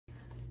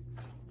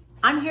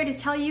I'm here to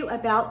tell you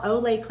about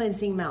Olay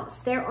Cleansing Melts.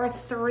 There are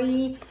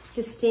 3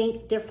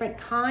 distinct different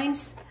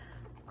kinds.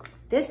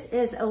 This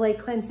is Olay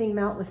Cleansing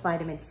Melt with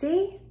vitamin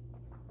C.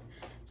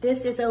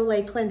 This is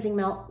Olay Cleansing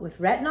Melt with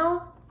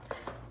retinol.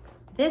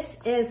 This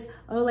is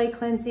Olay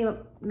Cleansing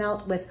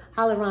Melt with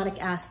hyaluronic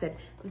acid.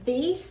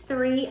 These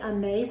 3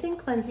 amazing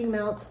cleansing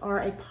melts are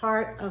a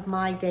part of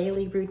my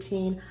daily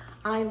routine.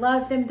 I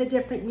love them, the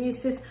different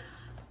uses.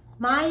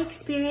 My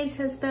experience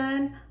has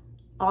been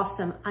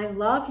awesome. I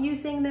love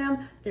using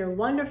them. They're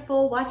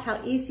wonderful. Watch how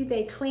easy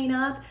they clean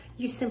up.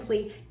 You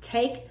simply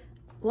take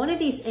one of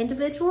these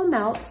individual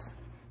melts.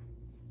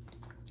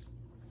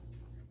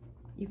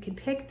 You can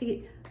pick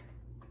the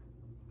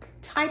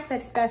type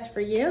that's best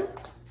for you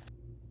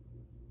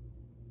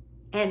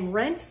and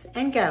rinse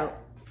and go.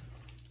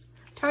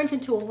 Turns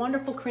into a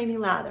wonderful creamy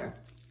lather.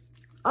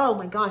 Oh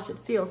my gosh, it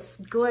feels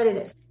good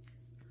and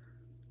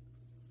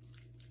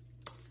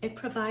it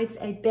provides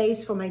a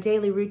base for my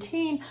daily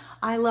routine.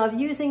 I love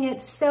using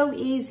it. So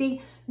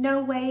easy,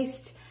 no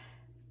waste,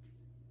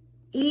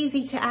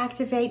 easy to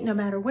activate no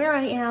matter where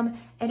I am,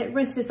 and it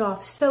rinses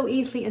off so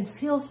easily and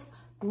feels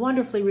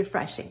wonderfully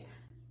refreshing.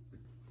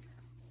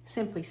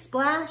 Simply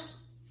splash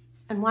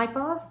and wipe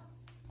off.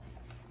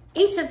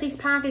 Each of these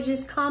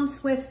packages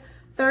comes with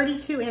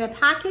 32 in a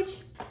package.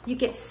 You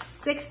get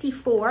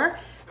 64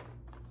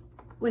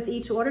 with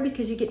each order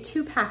because you get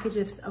 2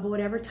 packages of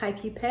whatever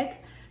type you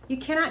pick. You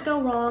cannot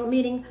go wrong,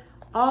 meeting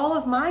all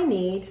of my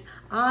needs.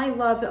 I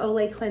love the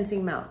Olay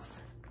Cleansing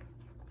Melts.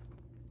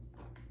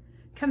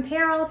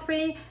 Compare all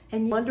 3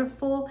 and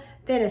wonderful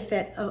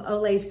benefit of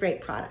Olay's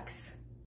great products.